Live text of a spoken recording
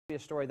be a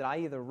story that I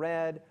either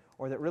read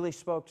or that really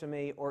spoke to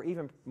me, or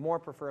even more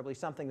preferably,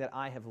 something that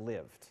I have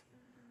lived.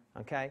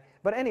 Okay?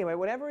 But anyway,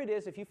 whatever it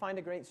is, if you find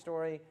a great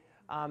story,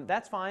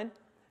 that's fine.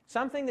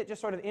 Something that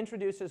just sort of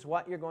introduces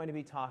what you're going to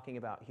be talking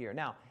about here.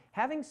 Now,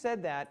 having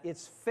said that,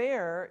 it's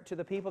fair to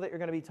the people that you're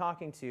going to be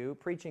talking to,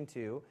 preaching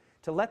to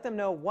let them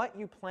know what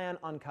you plan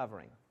on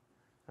covering.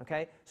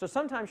 Okay? So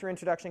sometimes your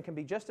introduction can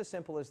be just as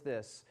simple as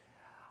this.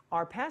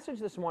 Our passage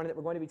this morning that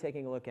we're going to be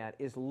taking a look at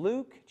is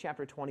Luke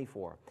chapter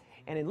 24.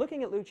 And in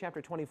looking at Luke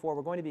chapter 24,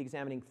 we're going to be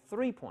examining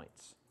 3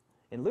 points.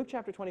 In Luke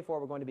chapter 24,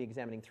 we're going to be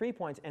examining 3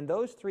 points, and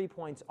those 3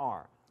 points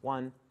are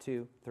 1,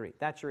 2, 3.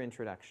 That's your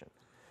introduction.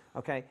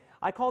 Okay?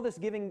 I call this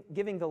giving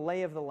the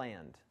lay of the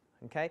land.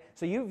 Okay?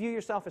 So you view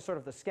yourself as sort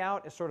of the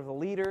scout, as sort of the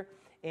leader,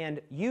 and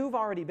you've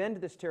already been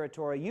to this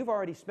territory. You've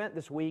already spent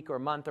this week or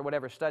month or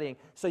whatever studying,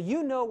 so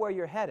you know where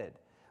you're headed.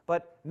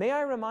 But may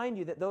I remind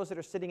you that those that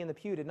are sitting in the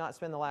pew did not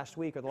spend the last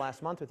week or the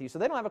last month with you, so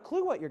they don't have a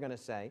clue what you're going to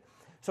say.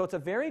 So it's a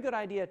very good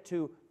idea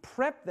to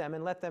prep them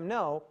and let them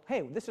know,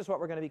 hey, this is what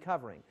we're going to be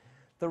covering.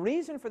 The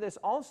reason for this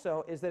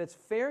also is that it's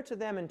fair to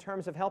them in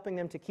terms of helping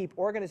them to keep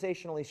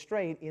organizationally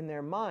straight in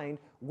their mind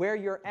where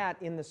you're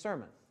at in the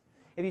sermon.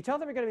 If you tell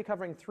them you're going to be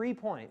covering 3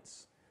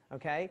 points,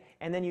 okay,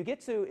 and then you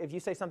get to, if you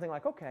say something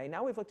like, okay,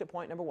 now we've looked at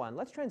point number 1,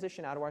 let's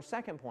transition now to our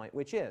second point,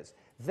 which is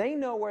they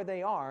know where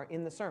they are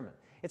in the sermon.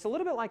 It's a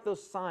little bit like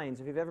those signs,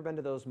 if you've ever been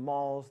to those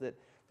malls that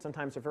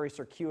sometimes are very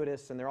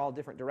circuitous and they're all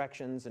different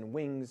directions and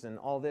wings and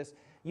all this.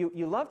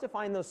 You love to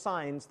find those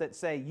signs that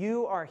say,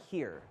 you are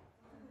here,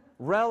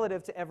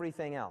 relative to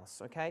everything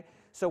else, okay?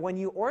 So when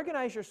you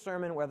organize your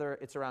sermon, whether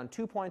it's around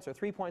 2 points or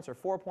 3 points or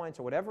 4 points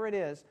or whatever it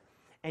is,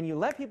 and you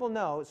let people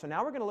know, so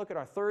now we're going to look at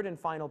our third and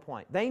final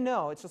point. They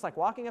know, it's just like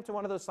walking up to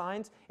one of those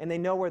signs and they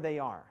know where they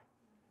are.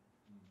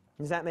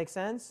 Does that make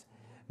sense?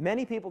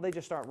 Many people, they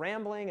just start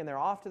rambling and they're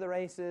off to the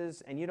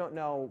races and you don't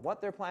know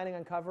what they're planning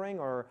on covering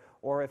or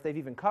if they've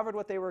even covered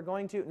what they were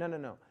going to.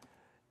 No.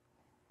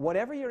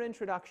 Whatever your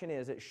introduction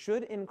is, it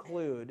should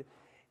include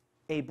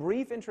a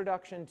brief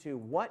introduction to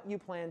what you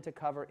plan to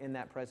cover in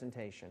that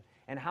presentation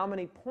and how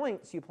many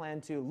points you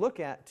plan to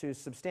look at to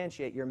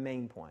substantiate your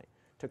main point,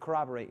 to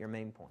corroborate your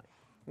main point.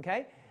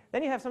 Okay?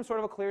 Then you have some sort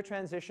of a clear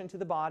transition to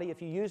the body.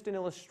 If you used an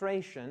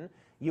illustration,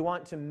 you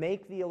want to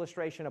make the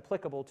illustration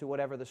applicable to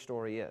whatever the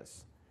story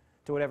is,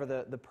 to whatever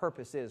the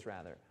purpose is,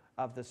 rather,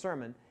 of the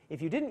sermon.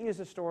 If you didn't use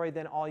a story,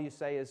 then all you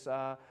say is,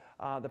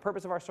 the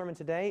purpose of our sermon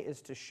today is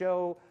to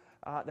show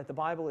that the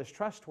Bible is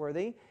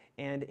trustworthy,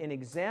 and in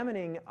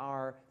examining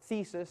our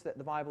thesis that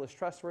the Bible is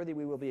trustworthy,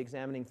 we will be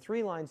examining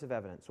 3 lines of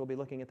evidence. We'll be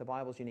looking at the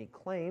Bible's unique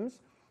claims,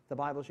 the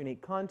Bible's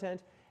unique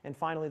content, and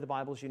finally the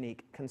Bible's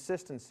unique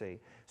consistency.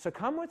 So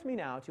come with me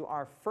now to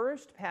our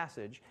first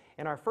passage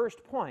and our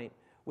first point,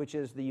 which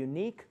is the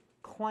unique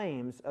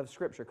claims of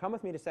Scripture. Come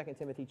with me to 2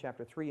 Timothy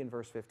chapter 3 and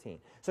verse 15.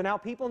 So now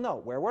people know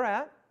where we're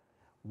at,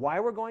 why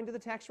we're going to the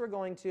text we're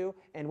going to,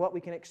 and what we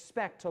can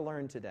expect to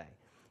learn today.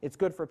 It's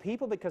good for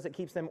people because it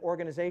keeps them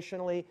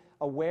organizationally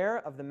aware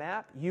of the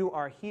map. You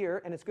are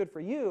here, and it's good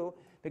for you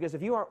because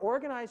if you are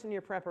organized in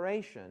your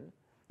preparation,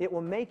 it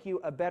will make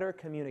you a better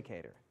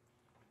communicator.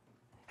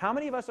 How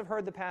many of us have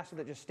heard the pastor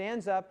that just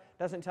stands up,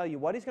 doesn't tell you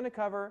what he's going to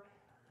cover,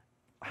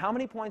 how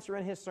many points are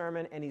in his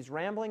sermon, and he's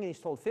rambling and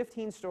he's told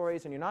 15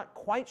 stories and you're not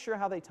quite sure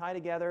how they tie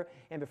together,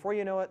 and before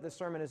you know it, the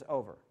sermon is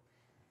over.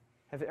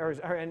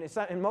 And it's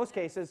not, in most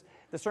cases,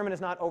 the sermon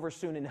is not over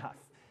soon enough.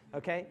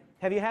 Okay?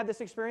 Have you had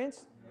this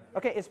experience?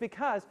 Okay, it's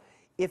because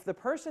if the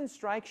person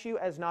strikes you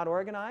as not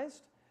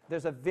organized,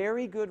 there's a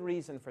very good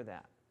reason for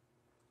that.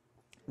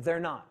 They're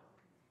not.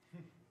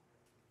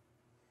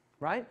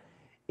 Right?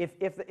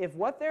 If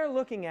what they're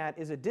looking at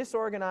is a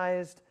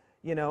disorganized,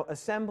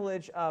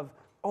 assemblage of,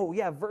 oh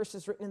yeah,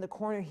 verses written in the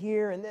corner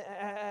here, and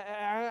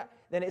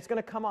then it's going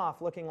to come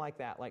off looking like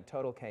that, like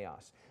total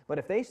chaos. But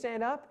if they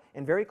stand up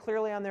and very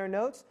clearly on their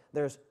notes,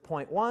 there's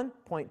point 1,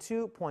 point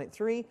 2, point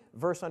 3,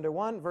 verse under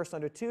 1, verse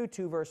under 2,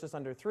 2 verses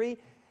under 3,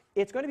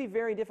 it's going to be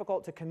very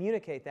difficult to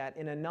communicate that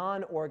in a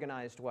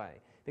non-organized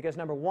way. Because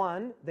number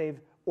 1,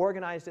 they've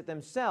organized it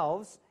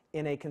themselves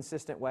in a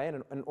consistent way, in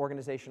an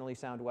organizationally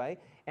sound way.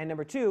 And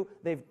number 2,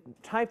 they've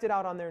typed it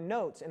out on their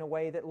notes in a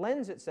way that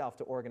lends itself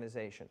to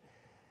organization.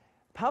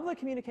 Public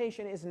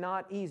communication is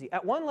not easy.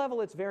 At one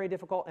level, it's very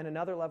difficult, and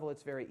another level,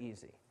 it's very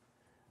easy.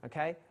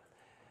 Okay?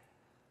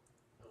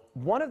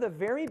 One of the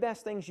very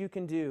best things you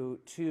can do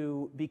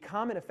to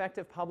become an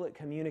effective public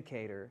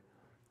communicator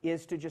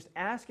is to just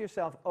ask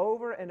yourself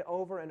over and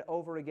over and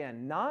over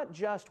again, not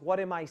just what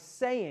am I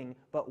saying,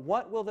 but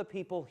what will the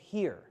people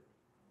hear?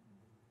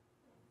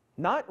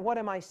 Not what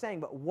am I saying,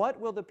 but what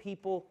will the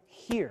people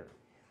hear?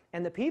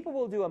 And the people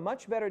will do a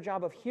much better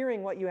job of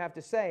hearing what you have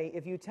to say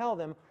if you tell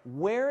them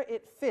where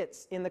it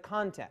fits in the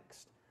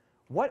context.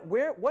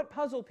 What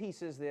puzzle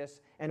piece is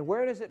this, and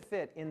where does it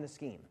fit in the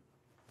scheme?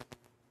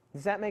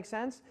 Does that make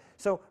sense?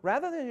 So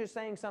rather than just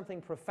saying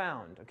something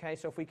profound, okay,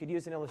 so if we could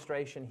use an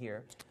illustration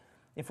here,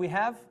 if we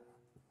have,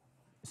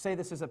 say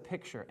this is a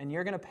picture, and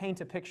you're going to paint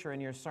a picture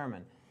in your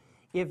sermon.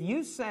 If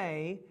you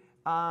say,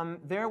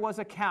 there was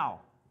a cow,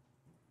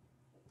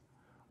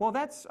 Well,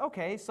 that's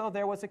okay, so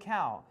there was a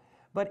cow.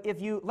 But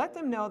if you let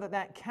them know that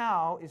that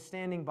cow is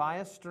standing by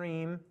a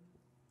stream,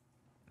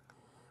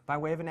 by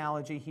way of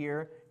analogy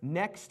here,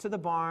 next to the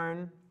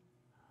barn,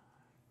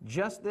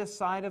 just this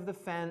side of the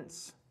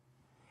fence,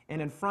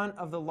 and in front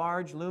of the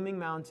large looming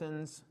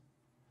mountains,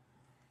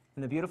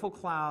 and the beautiful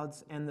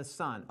clouds, and the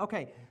sun.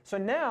 Okay, so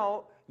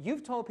now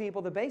you've told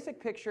people the basic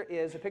picture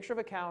is a picture of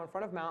a cow in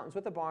front of mountains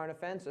with a barn, a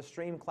fence, a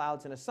stream,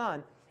 clouds, and a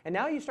sun. And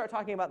now you start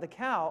talking about the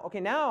cow. Okay,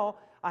 now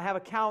I have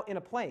a cow in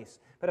a place.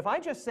 But if I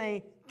just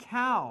say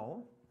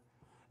cow,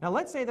 now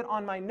let's say that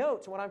on my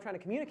notes what I'm trying to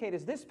communicate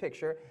is this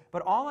picture,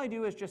 but all I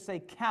do is just say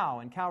cow,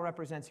 and cow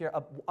represents here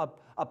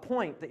a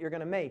point that you're going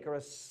to make, or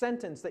a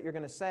sentence that you're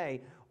going to say,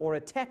 or a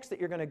text that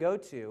you're going to go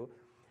to.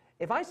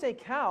 If I say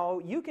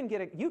cow, you can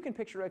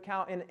picture a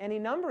cow in any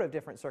number of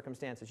different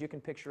circumstances. You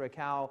can picture a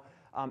cow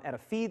at a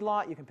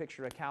feedlot. You can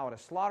picture a cow at a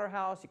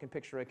slaughterhouse. You can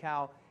picture a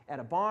cow at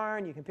a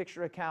barn. You can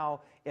picture a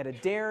cow at a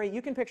dairy.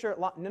 You can picture it.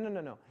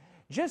 No.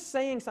 Just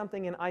saying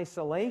something in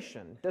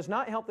isolation does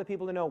not help the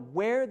people to know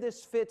where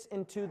this fits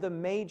into the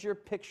major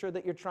picture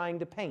that you're trying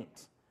to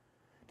paint.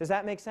 Does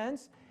that make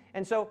sense?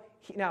 And so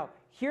now,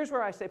 here's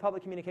where I say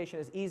public communication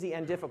is easy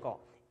and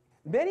difficult.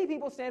 Many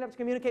people stand up to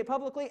communicate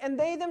publicly, and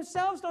they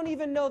themselves don't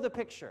even know the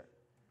picture.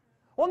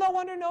 Well, no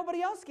wonder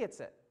nobody else gets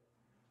it.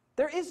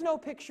 There is no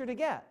picture to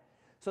get.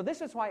 So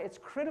this is why it's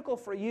critical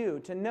for you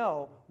to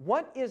know,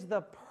 what is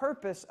the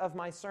purpose of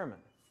my sermon?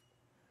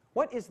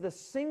 What is the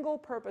single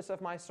purpose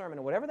of my sermon?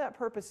 And whatever that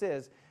purpose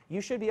is,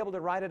 you should be able to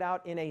write it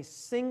out in a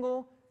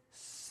single,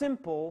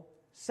 simple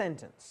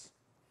sentence.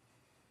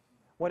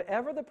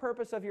 Whatever the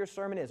purpose of your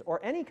sermon is,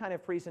 or any kind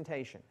of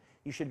presentation,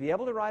 you should be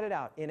able to write it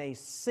out in a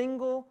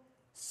single,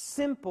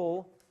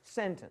 simple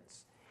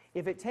sentence.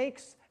 If it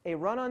takes a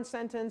run-on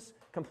sentence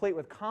complete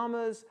with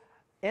commas,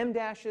 em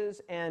dashes,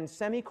 and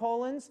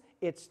semicolons,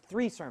 it's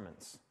 3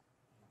 sermons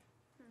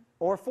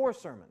or 4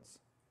 sermons.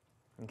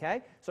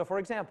 Okay? So for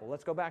example,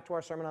 let's go back to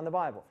our sermon on the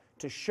Bible.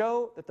 To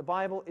show that the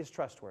Bible is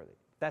trustworthy.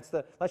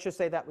 Let's just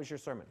say that was your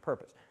sermon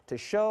purpose. To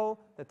show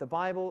that the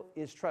Bible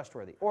is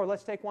trustworthy. Or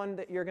let's take one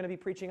that you're going to be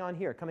preaching on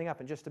here, coming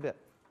up in just a bit.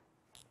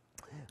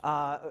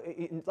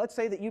 Let's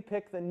say that you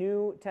pick the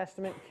New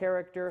Testament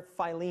character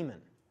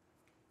Philemon.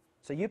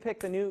 So you pick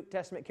the New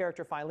Testament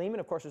character Philemon.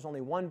 Of course, there's only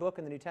one book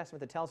in the New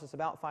Testament that tells us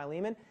about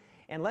Philemon.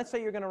 And let's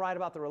say you're going to write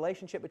about the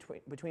relationship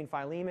between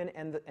Philemon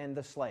and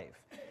the slave.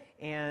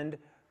 And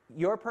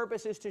your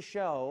purpose is to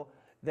show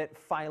that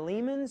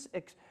Philemon's,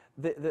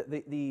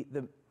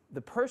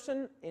 the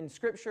person in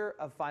Scripture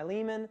of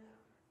Philemon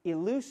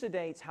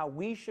elucidates how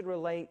we should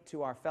relate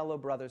to our fellow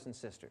brothers and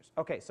sisters.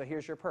 Okay, so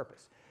here's your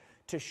purpose.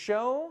 To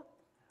show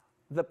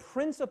the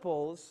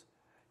principles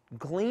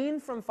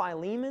gleaned from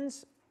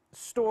Philemon's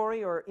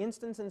story or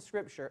instance in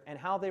Scripture and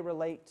how they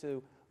relate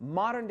to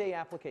modern-day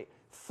application.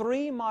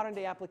 3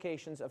 modern-day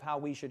applications of how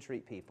we should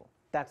treat people.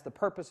 That's the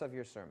purpose of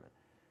your sermon.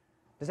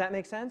 Does that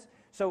make sense?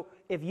 So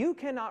if you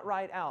cannot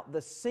write out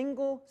the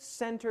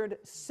single-centered,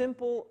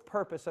 simple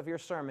purpose of your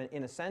sermon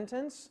in a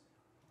sentence,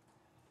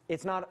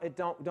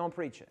 don't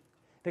preach it.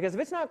 Because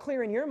if it's not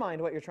clear in your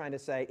mind what you're trying to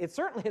say, it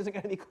certainly isn't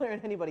going to be clear in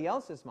anybody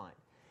else's mind.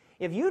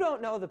 If you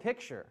don't know the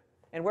picture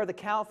and where the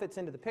cow fits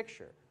into the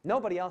picture,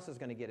 nobody else is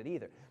going to get it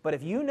either. But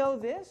if you know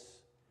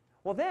this,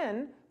 well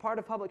then, part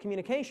of public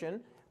communication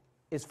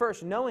is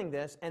first knowing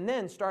this and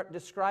then start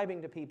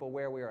describing to people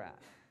where we're at.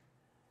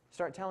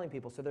 Start telling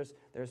people, so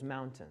there's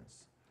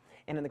mountains.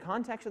 And in the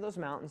context of those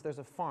mountains, there's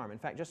a farm. In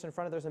fact, just in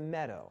front of there's a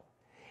meadow.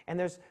 And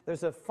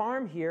there's a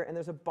farm here, and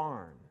there's a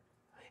barn.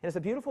 And it's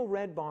a beautiful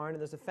red barn, and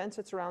there's a fence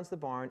that surrounds the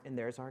barn, and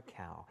there's our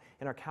cow.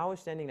 And our cow is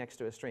standing next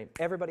to a stream.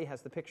 Everybody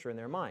has the picture in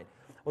their mind.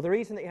 Well, the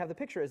reason that you have the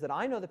picture is that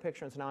I know the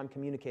picture, and so now I'm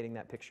communicating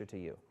that picture to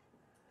you.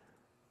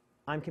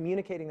 I'm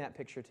communicating that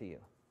picture to you.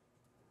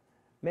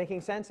 Making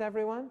sense,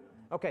 everyone?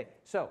 Okay,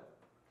 so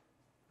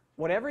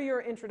whatever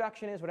your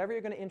introduction is, whatever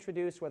you're going to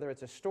introduce, whether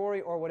it's a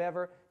story or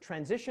whatever,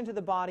 transition to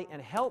the body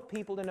and help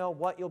people to know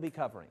what you'll be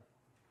covering.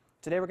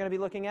 Today we're going to be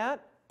looking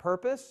at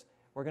purpose.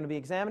 We're going to be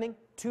examining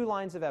 2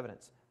 lines of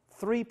evidence,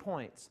 3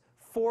 points,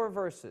 4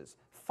 verses,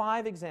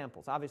 5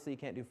 examples. Obviously you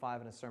can't do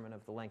 5 in a sermon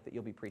of the length that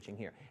you'll be preaching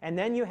here. And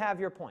then you have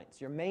your points,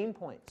 your main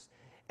points,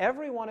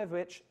 every one of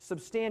which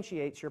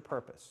substantiates your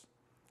purpose,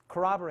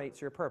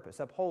 corroborates your purpose,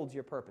 upholds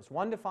your purpose.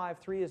 1 to 5,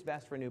 3 is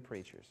best for new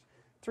preachers.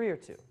 3 or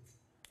 2.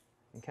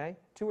 Okay?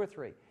 2 or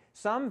 3.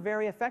 Some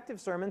very effective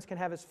sermons can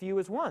have as few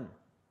as 1.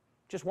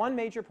 Just 1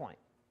 major point.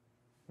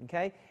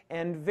 Okay?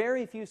 And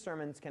very few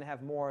sermons can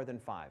have more than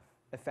 5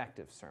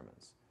 effective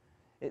sermons.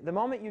 The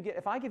moment you get,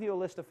 if I give you a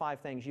list of 5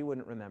 things, you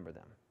wouldn't remember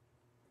them.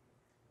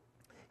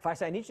 If I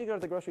say, I need you to go to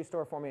the grocery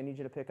store for me, I need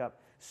you to pick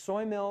up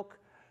soy milk,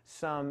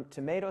 some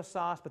tomato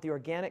sauce, but the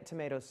organic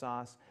tomato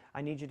sauce.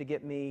 I need you to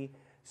get me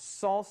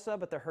salsa,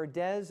 but the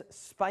Herdez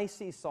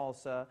spicy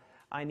salsa.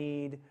 I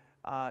need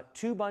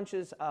 2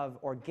 bunches of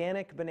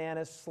organic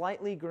bananas,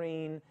 slightly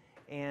green,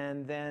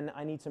 and then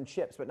I need some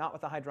chips, but not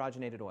with the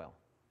hydrogenated oil.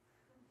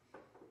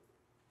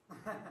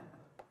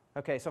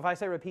 Okay, so if I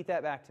say repeat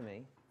that back to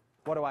me,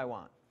 what do I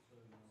want?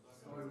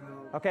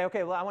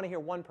 Okay, well, I want to hear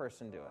one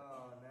person do it.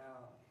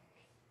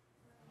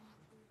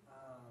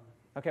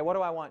 Okay, what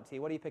do I want, T?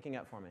 What are you picking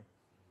up for me?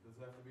 Does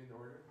it have to be in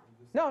order?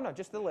 No, no,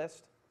 just the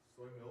list.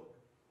 Soy milk,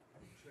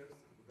 chips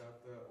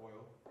without the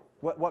oil.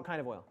 What kind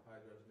of oil?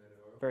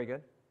 Hydrogenated oil. Very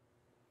good.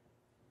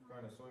 What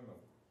kind of soy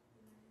milk?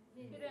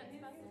 He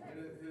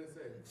didn't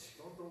say.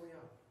 Don't throw me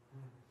out.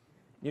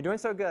 You're doing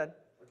so good.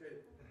 Okay,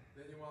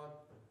 then you want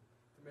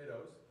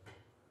tomatoes.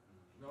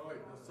 No, wait,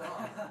 the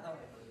sauce.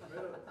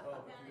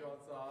 You want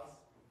sauce.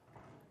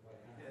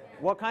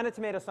 What kind of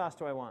tomato sauce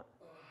do I want?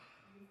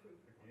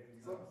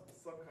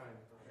 Some kind.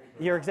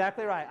 You're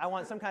exactly right. I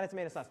want some kind of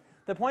tomato sauce.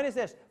 The point is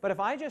this, but if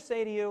I just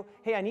say to you,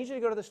 hey, I need you to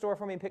go to the store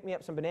for me and pick me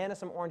up some bananas,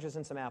 some oranges,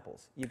 and some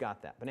apples. You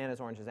got that. Bananas,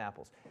 oranges,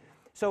 apples.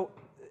 So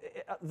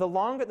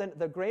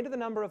the greater the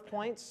number of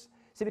points,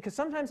 see, because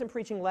sometimes in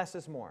preaching, less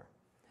is more.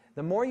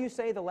 The more you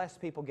say, the less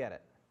people get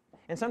it.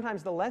 And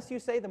sometimes the less you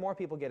say, the more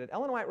people get it.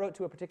 Ellen White wrote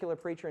to a particular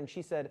preacher, and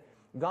she said,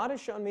 God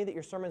has shown me that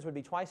your sermons would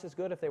be twice as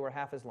good if they were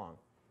half as long.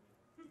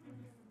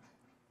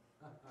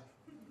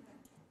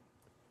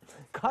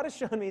 God has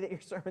shown me that your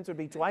sermons would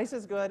be twice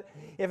as good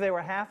if they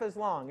were half as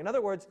long. In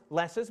other words,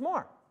 less is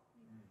more.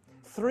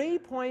 3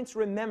 points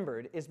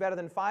remembered is better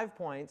than 5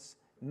 points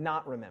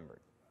not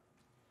remembered.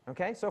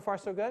 Okay, so far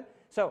so good?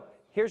 So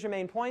here's your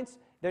main points,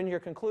 then your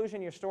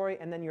conclusion, your story,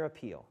 and then your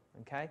appeal.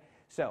 Okay,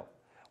 so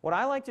what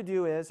I like to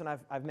do is, and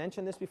I've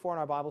mentioned this before in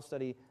our Bible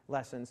study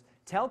lessons,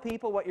 tell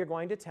people what you're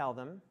going to tell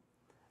them,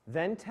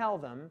 then tell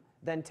them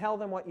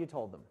what you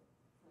told them.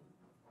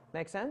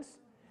 Make sense?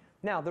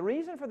 Now, the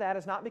reason for that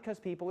is not because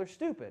people are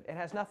stupid. It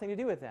has nothing to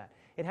do with that.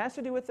 It has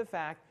to do with the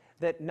fact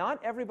that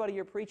not everybody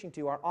you're preaching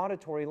to are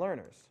auditory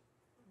learners.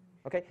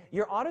 Okay?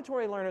 Your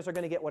auditory learners are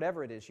going to get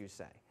whatever it is you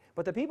say.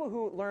 But the people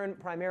who learn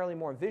primarily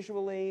more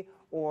visually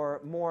or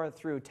more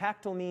through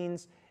tactile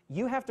means,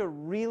 you have to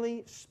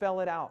really spell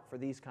it out for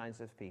these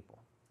kinds of people.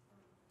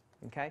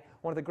 Okay?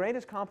 One of the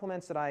greatest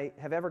compliments that I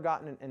have ever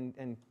gotten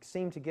and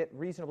seem to get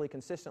reasonably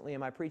consistently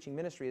in my preaching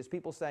ministry is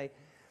people say,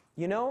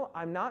 you know,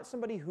 I'm not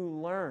somebody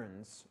who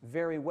learns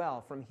very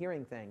well from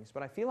hearing things,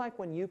 but I feel like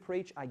when you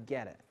preach, I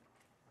get it.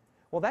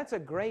 Well, that's a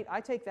great,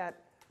 I take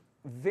that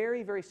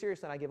very, very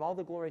seriously, and I give all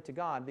the glory to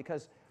God,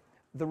 because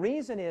the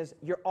reason is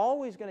you're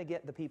always going to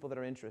get the people that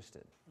are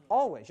interested.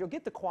 Always. You'll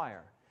get the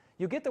choir.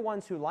 You'll get the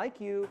ones who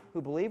like you,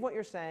 who believe what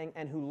you're saying,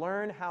 and who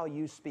learn how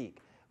you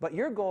speak. But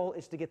your goal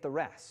is to get the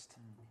rest.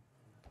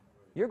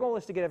 Your goal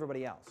is to get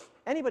everybody else.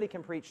 Anybody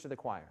can preach to the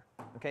choir,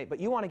 okay?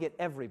 But you want to get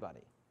everybody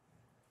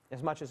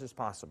as much as is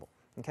possible,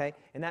 okay?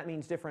 And that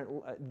means different,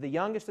 the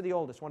youngest to the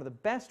oldest. One of the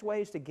best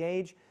ways to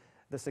gauge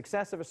the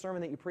success of a sermon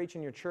that you preach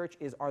in your church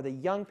is, are the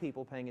young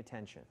people paying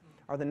attention?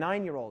 Are the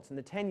 9-year-olds and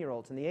the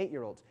 10-year-olds and the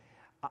 8-year-olds?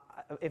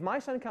 If my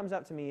son comes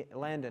up to me,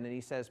 Landon, and he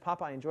says,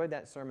 Papa, I enjoyed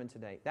that sermon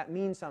today, that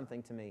means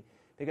something to me,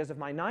 because if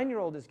my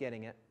 9-year-old is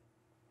getting it,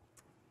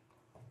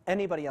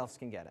 anybody else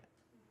can get it.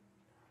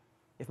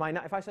 If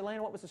I say,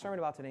 Landon, what was the sermon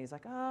about today? He's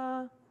like,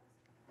 I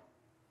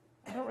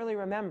don't really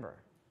remember.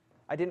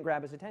 I didn't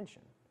grab his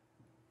attention.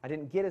 I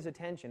didn't get his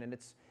attention, and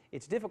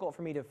it's difficult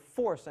for me to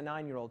force a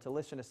 9-year-old to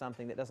listen to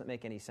something that doesn't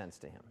make any sense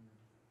to him.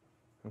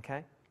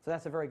 Okay? So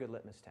that's a very good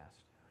litmus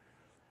test.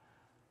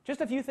 Just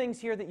a few things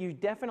here that you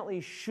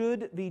definitely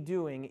should be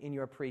doing in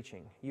your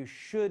preaching. You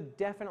should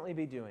definitely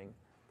be doing.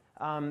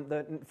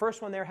 The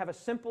first one there, have a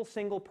simple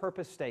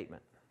single-purpose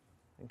statement.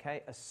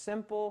 Okay? A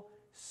simple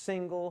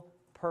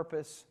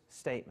single-purpose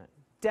statement.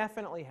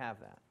 Definitely have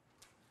that.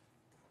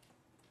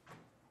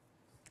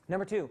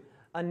 Number 2,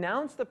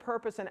 announce the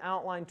purpose and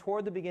outline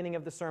toward the beginning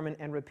of the sermon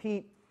and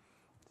repeat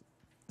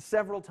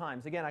several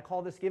times. Again, I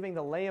call this giving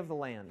the lay of the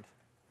land.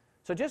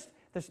 So just,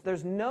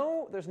 there's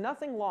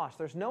nothing lost.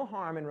 There's no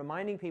harm in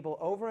reminding people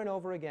over and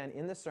over again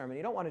in the sermon.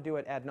 You don't want to do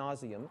it ad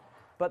nauseum,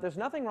 but there's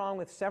nothing wrong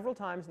with several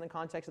times in the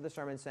context of the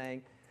sermon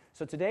saying,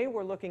 so today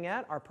we're looking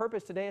at, our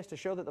purpose today is to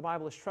show that the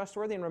Bible is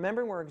trustworthy, and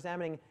remembering we're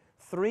examining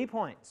 3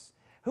 points.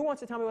 Who wants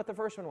to tell me what the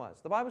first one was?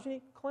 The Bible's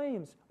unique?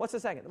 Claims. What's the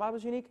second? The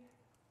Bible's unique?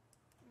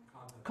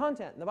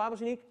 Content. The Bible's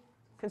unique?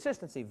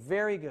 Consistency.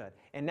 Very good.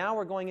 And now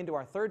we're going into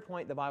our 3rd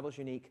point, the Bible's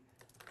unique?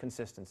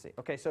 Consistency.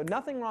 Okay, so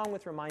nothing wrong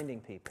with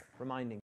reminding people.